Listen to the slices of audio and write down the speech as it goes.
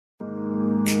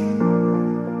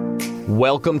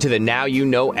Welcome to the Now You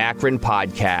Know Akron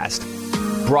podcast,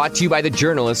 brought to you by the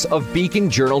journalists of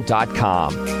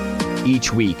BeaconJournal.com.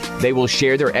 Each week, they will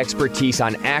share their expertise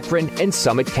on Akron and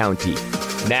Summit County.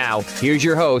 Now, here's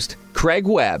your host, Craig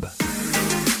Webb.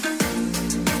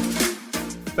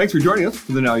 Thanks for joining us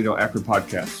for the Now You Know Akron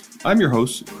podcast. I'm your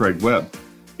host, Craig Webb.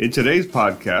 In today's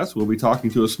podcast, we'll be talking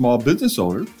to a small business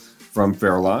owner from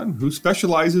Fairlawn who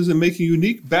specializes in making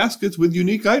unique baskets with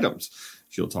unique items.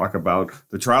 She'll talk about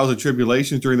the trials and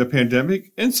tribulations during the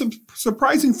pandemic and some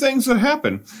surprising things that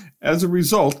happen as a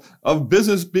result of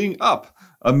business being up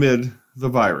amid the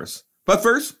virus. But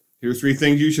first, here's 3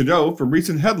 things you should know from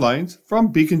recent headlines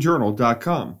from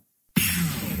BeaconJournal.com.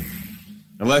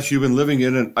 Unless you've been living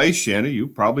in an ice shanty, you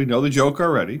probably know the joke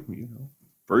already.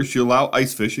 First you allow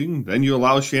ice fishing, then you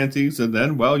allow shanties, and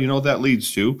then, well, you know what that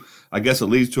leads to. I guess it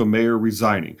leads to a mayor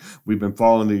resigning. We've been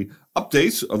following the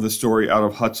updates of the story out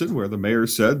of Hudson, where the mayor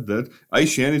said that ice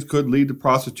shanties could lead to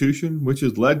prostitution, which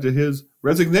has led to his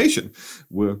resignation.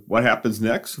 What happens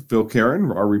next? Phil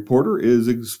Karen, our reporter, is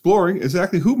exploring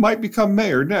exactly who might become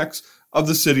mayor next of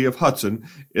the city of Hudson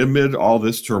amid all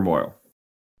this turmoil.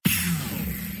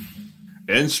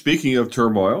 And speaking of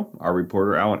turmoil, our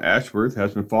reporter Alan Ashworth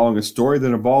has been following a story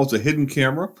that involves a hidden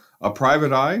camera, a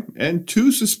private eye, and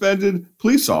 2 suspended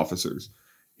police officers.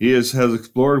 He has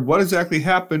explored what exactly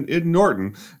happened in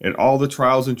Norton and all the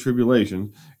trials and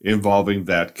tribulations involving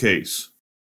that case.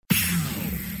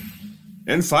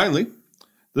 And finally,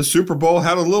 the Super Bowl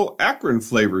had a little Akron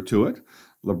flavor to it.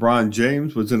 LeBron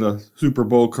James was in a Super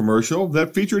Bowl commercial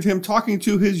that featured him talking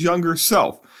to his younger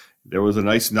self. There was a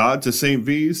nice nod to St.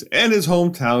 V's and his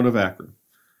hometown of Akron.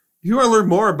 If you want to learn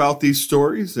more about these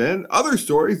stories and other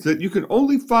stories that you can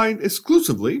only find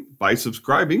exclusively by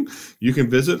subscribing, you can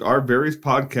visit our various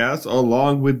podcasts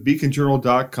along with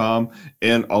BeaconJournal.com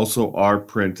and also our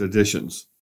print editions.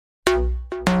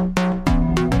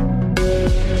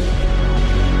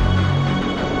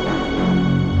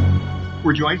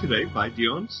 We're joined today by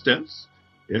Dion Stentz.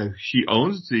 She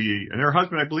owns and her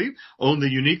husband, I believe, own the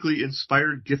Uniquely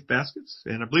Inspired Gift Baskets.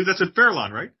 And I believe that's at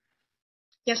Fairlawn, right?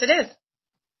 Yes, it is.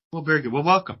 Well, very good. Well,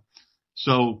 welcome.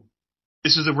 So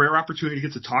this is a rare opportunity to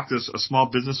get to talk to a small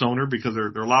business owner because there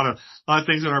are a lot of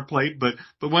things on our plate. But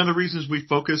one of the reasons we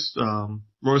focused,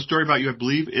 wrote a story about you, I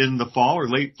believe, in the fall or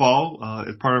late fall,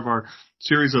 as part of our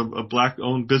series of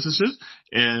Black-owned businesses.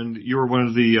 And you were one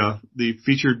of the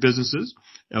featured businesses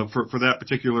for that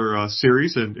particular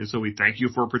series. And so we thank you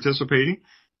for participating.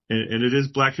 And it is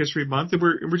Black History Month. And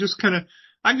we're just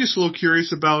I'm just a little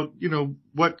curious about,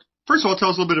 first of all, tell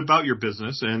us a little bit about your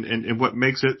business and what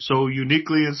makes it so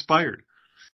uniquely inspired.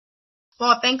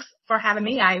 Well, thanks for having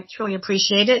me. I truly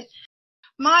appreciate it.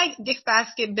 My gift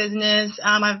basket business,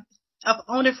 I've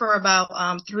owned it for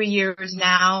about 3 years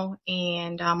now.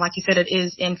 And like you said, it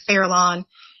is in Fairlawn.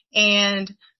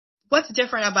 And what's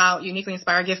different about Uniquely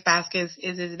Inspired Gift Baskets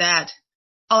is that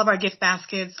all of our gift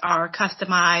baskets are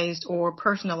customized or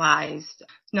personalized.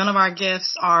 None of our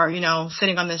gifts are,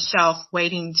 sitting on the shelf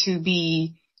waiting to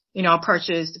be,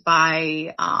 purchased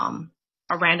by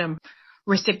a random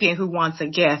recipient who wants a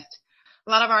gift. A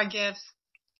lot of our gifts,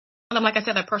 like I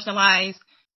said, are personalized.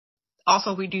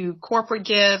 Also, we do corporate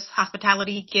gifts,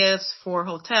 hospitality gifts for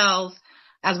hotels,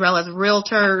 as well as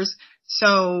realtors.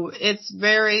 So it's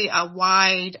very a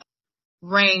wide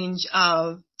range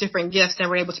of different gifts that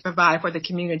we're able to provide for the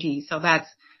community. So that's,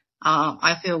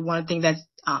 I feel, one thing that's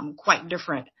quite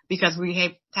different because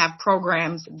we have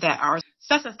programs that are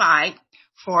specified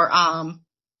for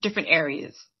different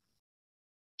areas.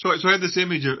 So I have this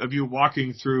image of you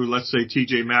walking through, let's say,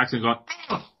 TJ Maxx and going,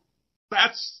 oh,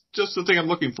 that's just the thing I'm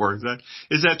looking for. Is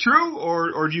that true?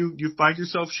 Or do you find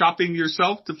yourself shopping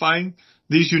yourself to find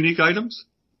these unique items?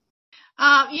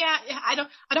 Yeah, I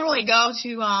don't really go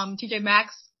to TJ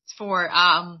Maxx for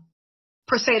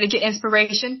per se to get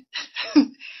inspiration.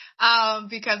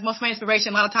 Because most of my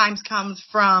inspiration a lot of times comes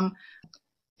from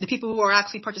the people who are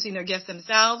actually purchasing their gifts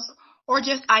themselves, or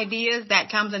just ideas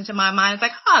that comes into my mind. It's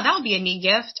like, that would be a neat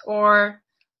gift, or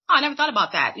I never thought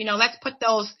about that. Let's put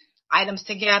those items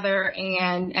together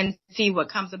and see what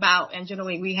comes about. And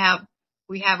generally we have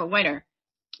a winner.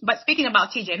 But speaking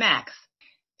about TJ Maxx,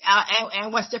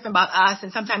 and what's different about us,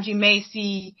 and sometimes you may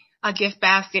see a gift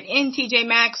basket in TJ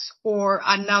Maxx or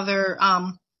another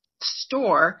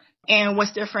store. And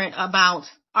what's different about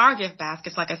our gift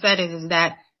baskets, like I said, is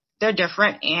that they're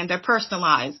different and they're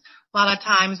personalized. A lot of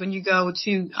times when you go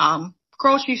to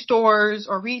grocery stores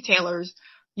or retailers,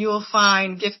 you'll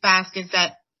find gift baskets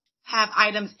that have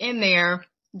items in there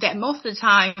that most of the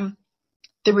time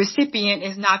the recipient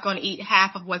is not going to eat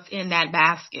half of what's in that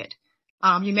basket.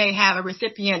 You may have a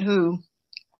recipient who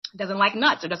doesn't like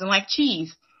nuts or doesn't like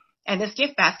cheese. And this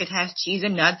gift basket has cheese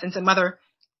and nuts and some other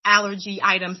allergy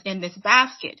items in this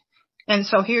basket. And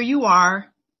so here you are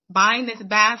buying this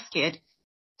basket,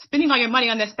 spending all your money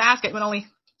on this basket when only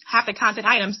half the content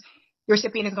items your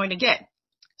recipient is going to get.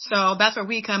 So that's where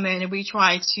we come in and we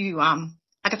try to,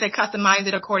 like I said, customize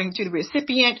it according to the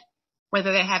recipient,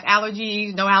 whether they have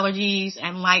allergies, no allergies,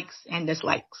 and likes and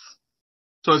dislikes.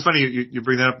 So it's funny you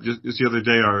bring that up. Just the other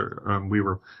day, we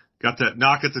got that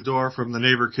knock at the door from the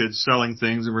neighbor kids selling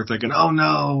things, and we're thinking, oh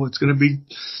no, it's gonna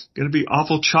be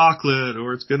awful chocolate,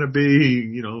 or it's gonna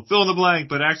be, fill in the blank.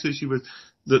 But actually,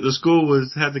 the school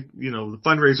had the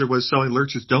fundraiser was selling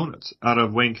Lurch's Donuts out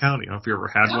of Wayne County. I don't know if you ever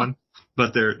had one,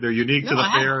 but they're unique to the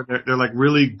fair. They're like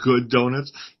really good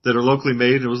donuts that are locally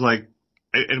made. It was like,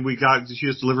 and she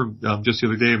just delivered just the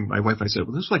other day, and my wife and I said,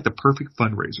 well, this is like the perfect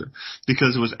fundraiser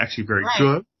because it was actually very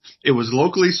good. It was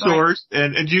locally sourced,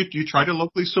 and you try to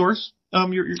locally source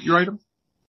your item?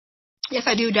 Yes,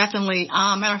 I do, definitely.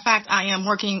 Matter of fact, I am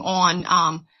working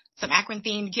on some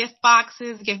Akron-themed gift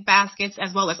boxes, gift baskets,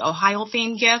 as well as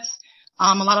Ohio-themed gifts.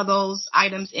 A lot of those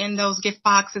items in those gift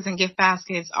boxes and gift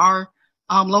baskets are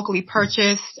locally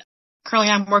purchased.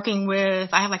 Currently, I'm working with,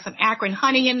 I have like some Akron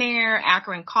honey in there,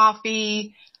 Akron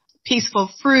coffee, Peaceful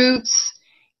Fruits,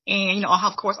 and,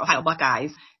 of course, Ohio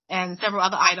Buckeyes, and several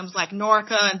other items like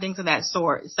Norica and things of that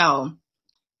sort. So,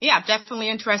 yeah, definitely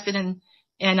interested in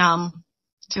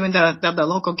doing the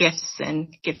local gifts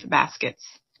and gift baskets.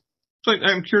 So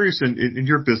I'm curious, in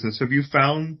your business, have you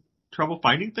found trouble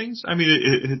finding things? I mean,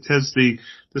 it has the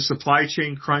supply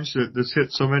chain crunch that's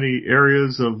hit so many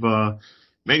areas of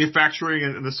manufacturing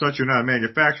and the such. You're not a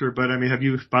manufacturer, but I mean, have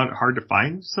you found it hard to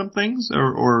find some things,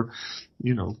 or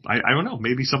I don't know,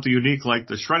 maybe something unique like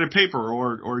the shredded paper,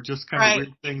 or just kind of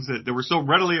weird things that were so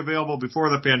readily available before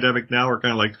the pandemic now are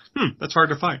kind of like, that's hard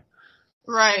to find.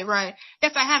 Right.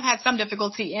 Yes, I have had some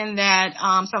difficulty in that.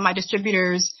 Some of my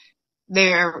distributors,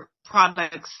 their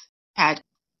products had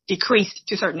decreased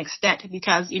to a certain extent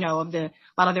because, of a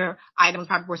lot of their items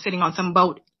probably were sitting on some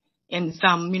boat in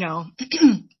some,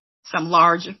 some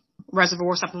large reservoir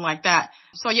or something like that.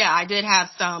 So yeah, I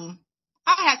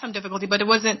had some difficulty, but it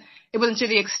wasn't to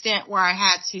the extent where I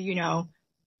had to,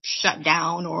 shut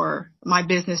down or my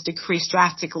business decreased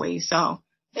drastically. So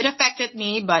it affected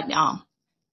me, but,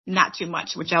 not too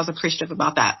much, which I was appreciative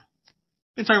about that.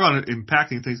 And talking about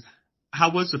impacting things,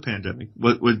 how was the pandemic?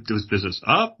 Was business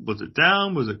up? Was it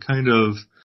down? Was it kind of?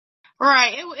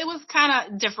 Right. It was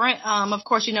kind of different. Of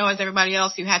course, as everybody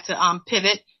else, you had to,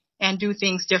 pivot and do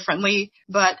things differently.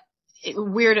 But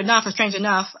weird enough or strange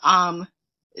enough, during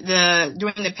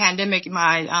the pandemic,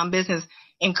 my, business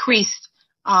increased,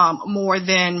 more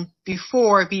than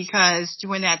before because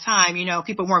during that time,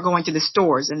 people weren't going to the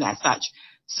stores and that such.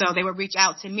 So they would reach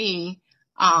out to me,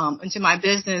 into my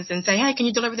business and say, hey, can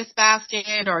you deliver this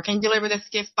basket or can you deliver this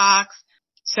gift box?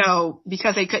 So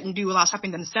because they couldn't do a lot of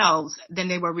shopping themselves, then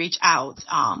they would reach out,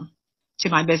 to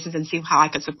my business and see how I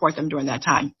could support them during that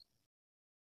time.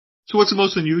 So what's the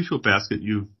most unusual basket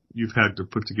you've had to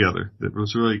put together that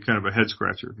was really kind of a head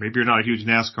scratcher? Maybe you're not a huge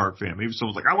NASCAR fan. Maybe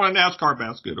someone's like, I want a NASCAR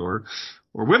basket or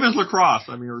women's lacrosse.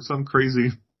 I mean, or some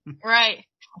crazy. Right.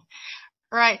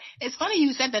 It's funny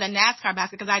you said that, a NASCAR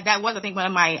basket, because that was, I think, one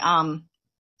of my,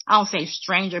 I don't say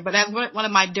stranger, but that's one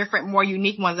of my different, more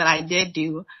unique ones that I did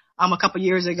do, a couple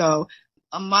years ago.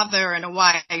 A mother and a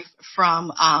wife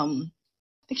from, I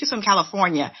think she's from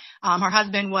California. Her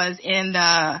husband was in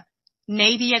the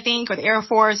Navy, I think, or the Air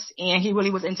Force, and he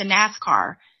really was into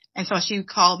NASCAR. And so she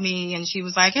called me and she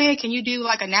was like, hey, can you do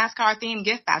like a NASCAR themed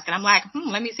gift basket? I'm like,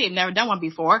 let me see. I've never done one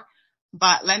before,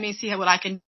 but let me see what I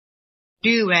can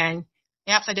do. And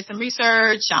yep, so I did some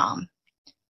research,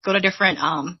 go to different,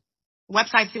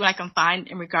 websites, see what I can find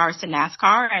in regards to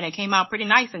NASCAR. And it came out pretty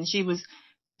nice. And she was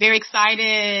very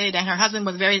excited and her husband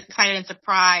was very excited and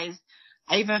surprised.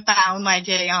 I even found like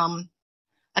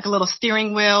a little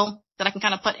steering wheel that I can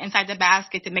kind of put inside the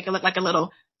basket to make it look like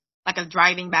a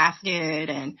driving basket,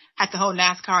 and had the whole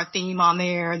NASCAR theme on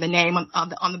there, the name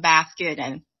on the basket.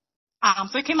 And,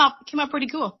 so it came out pretty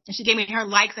cool. And she gave me her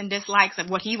likes and dislikes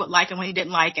of what he would like and what he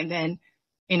didn't like. And then,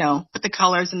 put the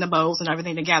colors and the bows and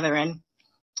everything together. And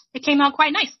it came out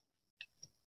quite nice.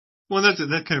 Well,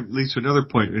 that kind of leads to another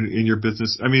point in your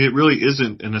business. I mean, it really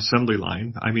isn't an assembly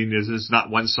line. I mean, it's not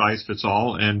one size fits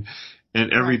all. And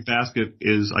every basket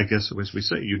is, I guess, as we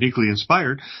say, uniquely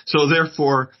inspired. So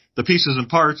therefore, the pieces and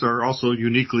parts are also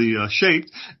uniquely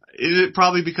shaped. It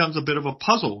probably becomes a bit of a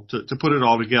puzzle to put it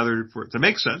all together for it to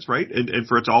make sense, right? And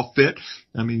for it to all fit.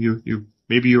 I mean,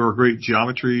 maybe you were a great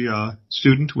geometry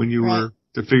student when you were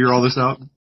to figure all this out.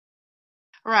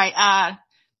 Right.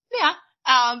 Yeah.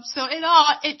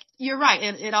 You're right.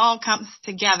 It all comes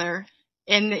together,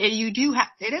 and it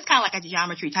is kind of like a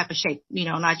geometry type of shape,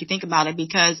 now that you think about it,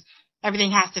 because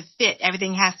everything has to fit.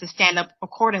 Everything has to stand up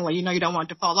accordingly. You don't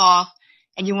want it to fall off,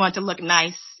 and you want it to look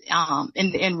nice,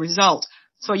 in the end result.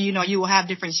 So, you will have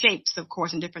different shapes, of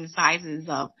course, and different sizes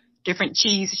of different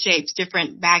cheese shapes,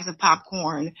 different bags of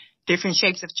popcorn, different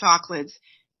shapes of chocolates,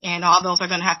 and all those are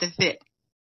going to have to fit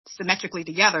symmetrically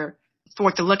together for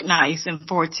it to look nice and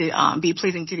for it to be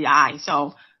pleasing to the eye.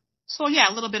 So yeah,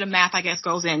 a little bit of math, I guess,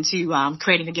 goes into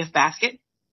creating a gift basket.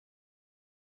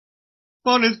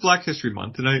 Well, it is Black History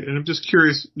Month, and I'm just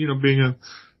curious, being a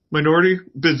minority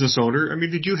business owner, I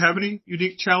mean, did you have any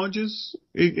unique challenges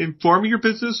in forming your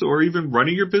business or even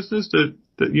running your business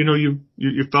that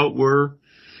you felt were,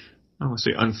 I don't want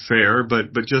to say unfair,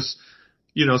 but just,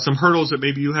 some hurdles that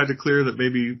maybe you had to clear that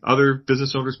maybe other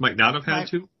business owners might not have had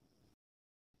to?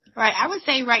 Right. I would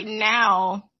say right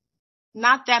now,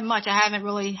 not that much. I haven't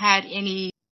really had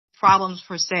any problems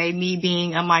per se, me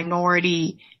being a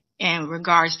minority in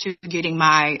regards to getting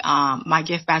my my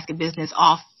gift basket business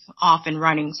off and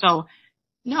running. So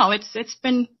no, it's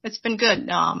been good.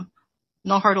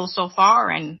 No hurdles so far,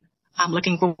 and I'm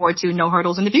looking forward to no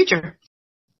hurdles in the future.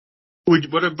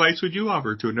 What advice would you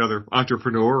offer to another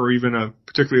entrepreneur, or even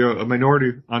particularly a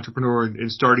minority entrepreneur in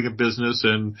starting a business,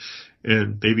 and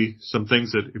maybe some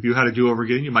things that if you had to do over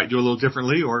again, you might do a little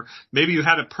differently, or maybe you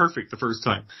had it perfect the first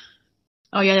time?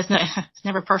 Oh yeah, it's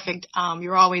never perfect.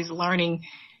 You're always learning.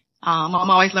 I'm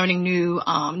always learning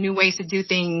new ways to do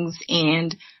things,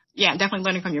 and yeah, definitely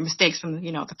learning from your mistakes from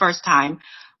the first time.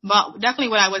 But definitely,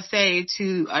 what I would say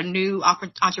to a new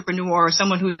entrepreneur or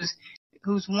someone who's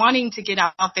wanting to get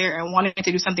out there and wanting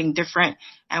to do something different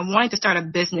and wanting to start a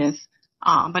business,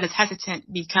 but is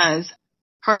hesitant because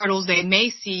hurdles they may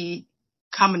see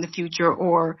come in the future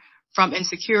or from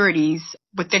insecurities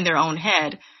within their own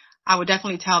head, I would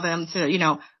definitely tell them to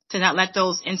not let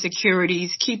those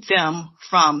insecurities keep them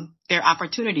from their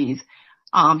opportunities.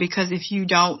 Because if you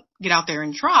don't get out there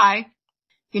and try,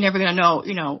 you're never going to know,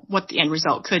 what the end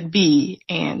result could be.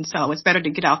 And so it's better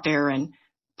to get out there and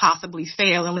possibly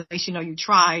fail, unless you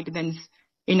tried, than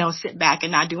sit back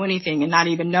and not do anything and not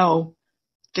even know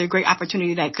the great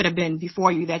opportunity that could have been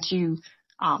before you that you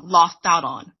lost out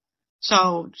on.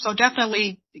 So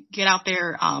definitely get out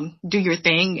there, do your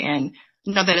thing, and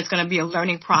know that it's going to be a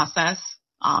learning process.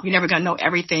 You're never going to know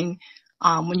everything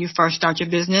when you first start your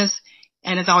business,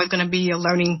 and it's always going to be a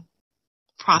learning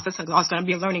process. It's always going to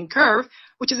be a learning curve,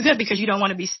 which is good because you don't want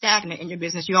to be stagnant in your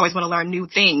business. You always want to learn new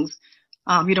things.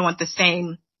 You don't want the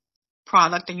same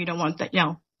product, and you don't want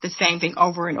the same thing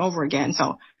over and over again.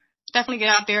 So definitely get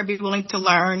out there, be willing to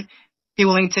learn, be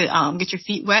willing to get your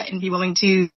feet wet, and be willing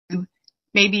to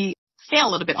maybe fail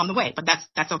a little bit on the way. But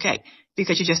that's okay,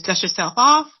 because you just dust yourself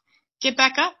off, get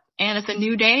back up, and it's a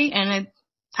new day, and it's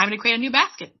time to create a new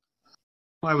basket.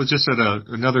 Well, I was just at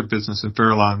another business in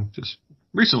Fairlawn just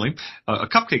recently, a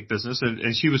cupcake business,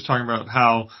 and she was talking about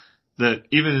how that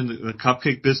even in the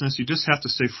cupcake business, you just have to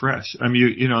stay fresh. I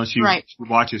mean, she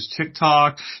watches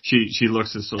TikTok. She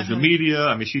looks at social media.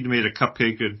 I mean, she made a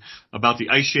cupcake about the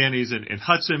ice shanties in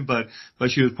Hudson, but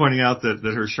she was pointing out that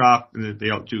her shop, they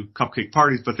do cupcake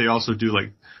parties, but they also do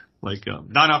like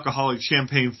non-alcoholic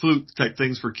champagne flute type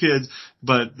things for kids.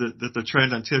 But the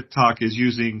trend on TikTok is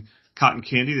using cotton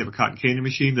candy. They have a cotton candy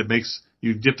machine that makes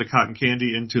you dip the cotton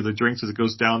candy into the drinks as it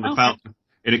goes down the fountain.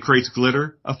 And it creates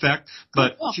glitter effect,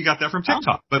 but she got that from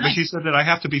TikTok. But she said that I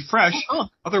have to be fresh,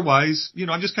 otherwise,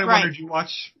 I'm just kind of wondering,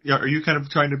 are you kind of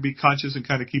trying to be conscious and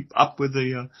kind of keep up with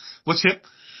the what's hip?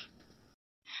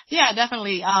 Yeah,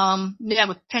 definitely.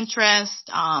 With Pinterest,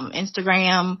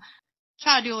 Instagram,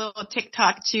 try to do a little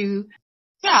TikTok too.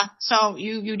 Yeah, so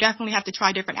you definitely have to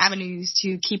try different avenues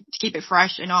to keep it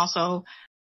fresh, and also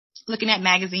looking at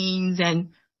magazines,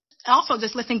 and also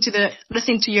just listening to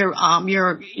your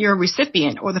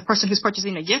recipient or the person who's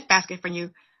purchasing a gift basket for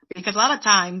you, because a lot of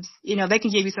times, they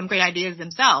can give you some great ideas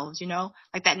themselves,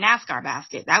 like that NASCAR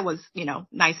basket. That was,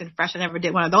 nice and fresh. I never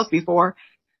did one of those before,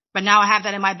 but now I have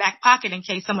that in my back pocket in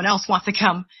case someone else wants to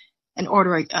come and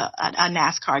order a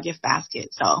NASCAR gift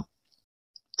basket. So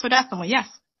definitely, yes.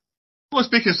 Well,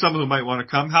 speaking of someone who might want to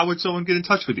come, how would someone get in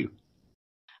touch with you?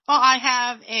 Well, I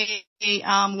have a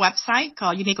website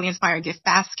called Uniquely Inspired Gift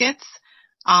Baskets,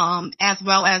 as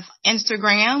well as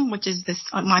Instagram, which is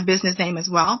my business name as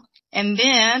well. And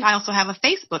then I also have a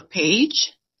Facebook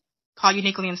page called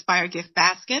Uniquely Inspired Gift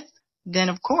Baskets. Then,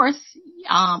 of course,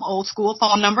 old school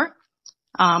phone number,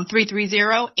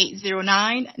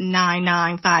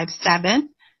 330-809-9957,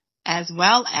 as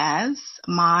well as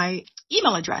my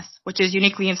email address, which is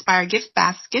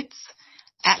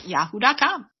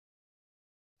uniquelyinspiredgiftbaskets@yahoo.com.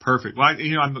 Perfect. Well,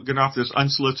 I'm going to offer this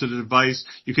unsolicited advice.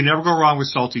 You can never go wrong with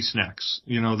salty snacks.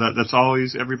 That's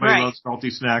always, everybody Right. loves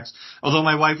salty snacks. Although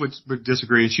my wife would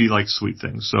disagree, and she likes sweet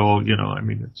things. So,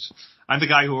 I'm the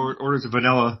guy who orders a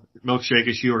vanilla milkshake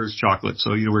and she orders chocolate.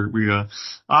 So, we're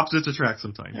opposites attract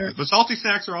sometimes. Sure. But salty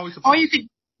snacks are always a Or you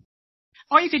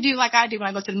could do like I do when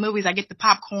I go to the movies. I get the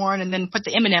popcorn and then put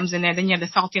the M&Ms in there. Then you have the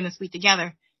salty and the sweet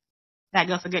together. That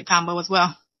goes a good combo as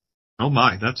well. Oh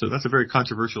my, that's a very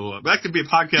controversial, that could be a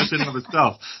podcast in and of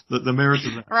itself, the merits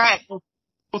of that. Right.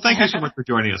 Well, thank you so much for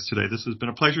joining us today. This has been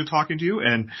a pleasure talking to you,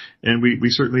 and we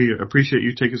certainly appreciate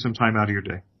you taking some time out of your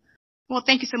day. Well,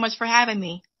 thank you so much for having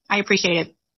me. I appreciate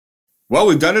it. Well,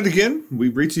 we've done it again.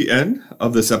 We've reached the end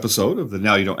of this episode of the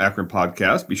Now You Know Akron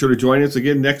podcast. Be sure to join us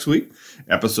again next week.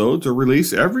 Episodes are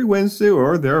released every Wednesday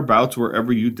or thereabouts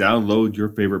wherever you download your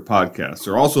favorite podcasts.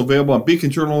 They're also available on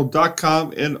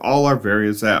beaconjournal.com and all our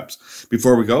various apps.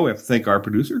 Before we go, we have to thank our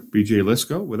producer, BJ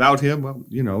Lisco. Without him, well,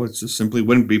 it just simply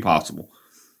wouldn't be possible.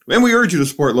 And we urge you to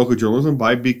support local journalism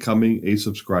by becoming a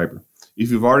subscriber. If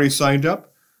you've already signed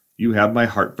up, you have my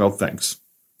heartfelt thanks.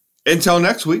 Until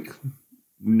next week,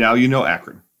 Now You Know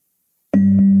Akron.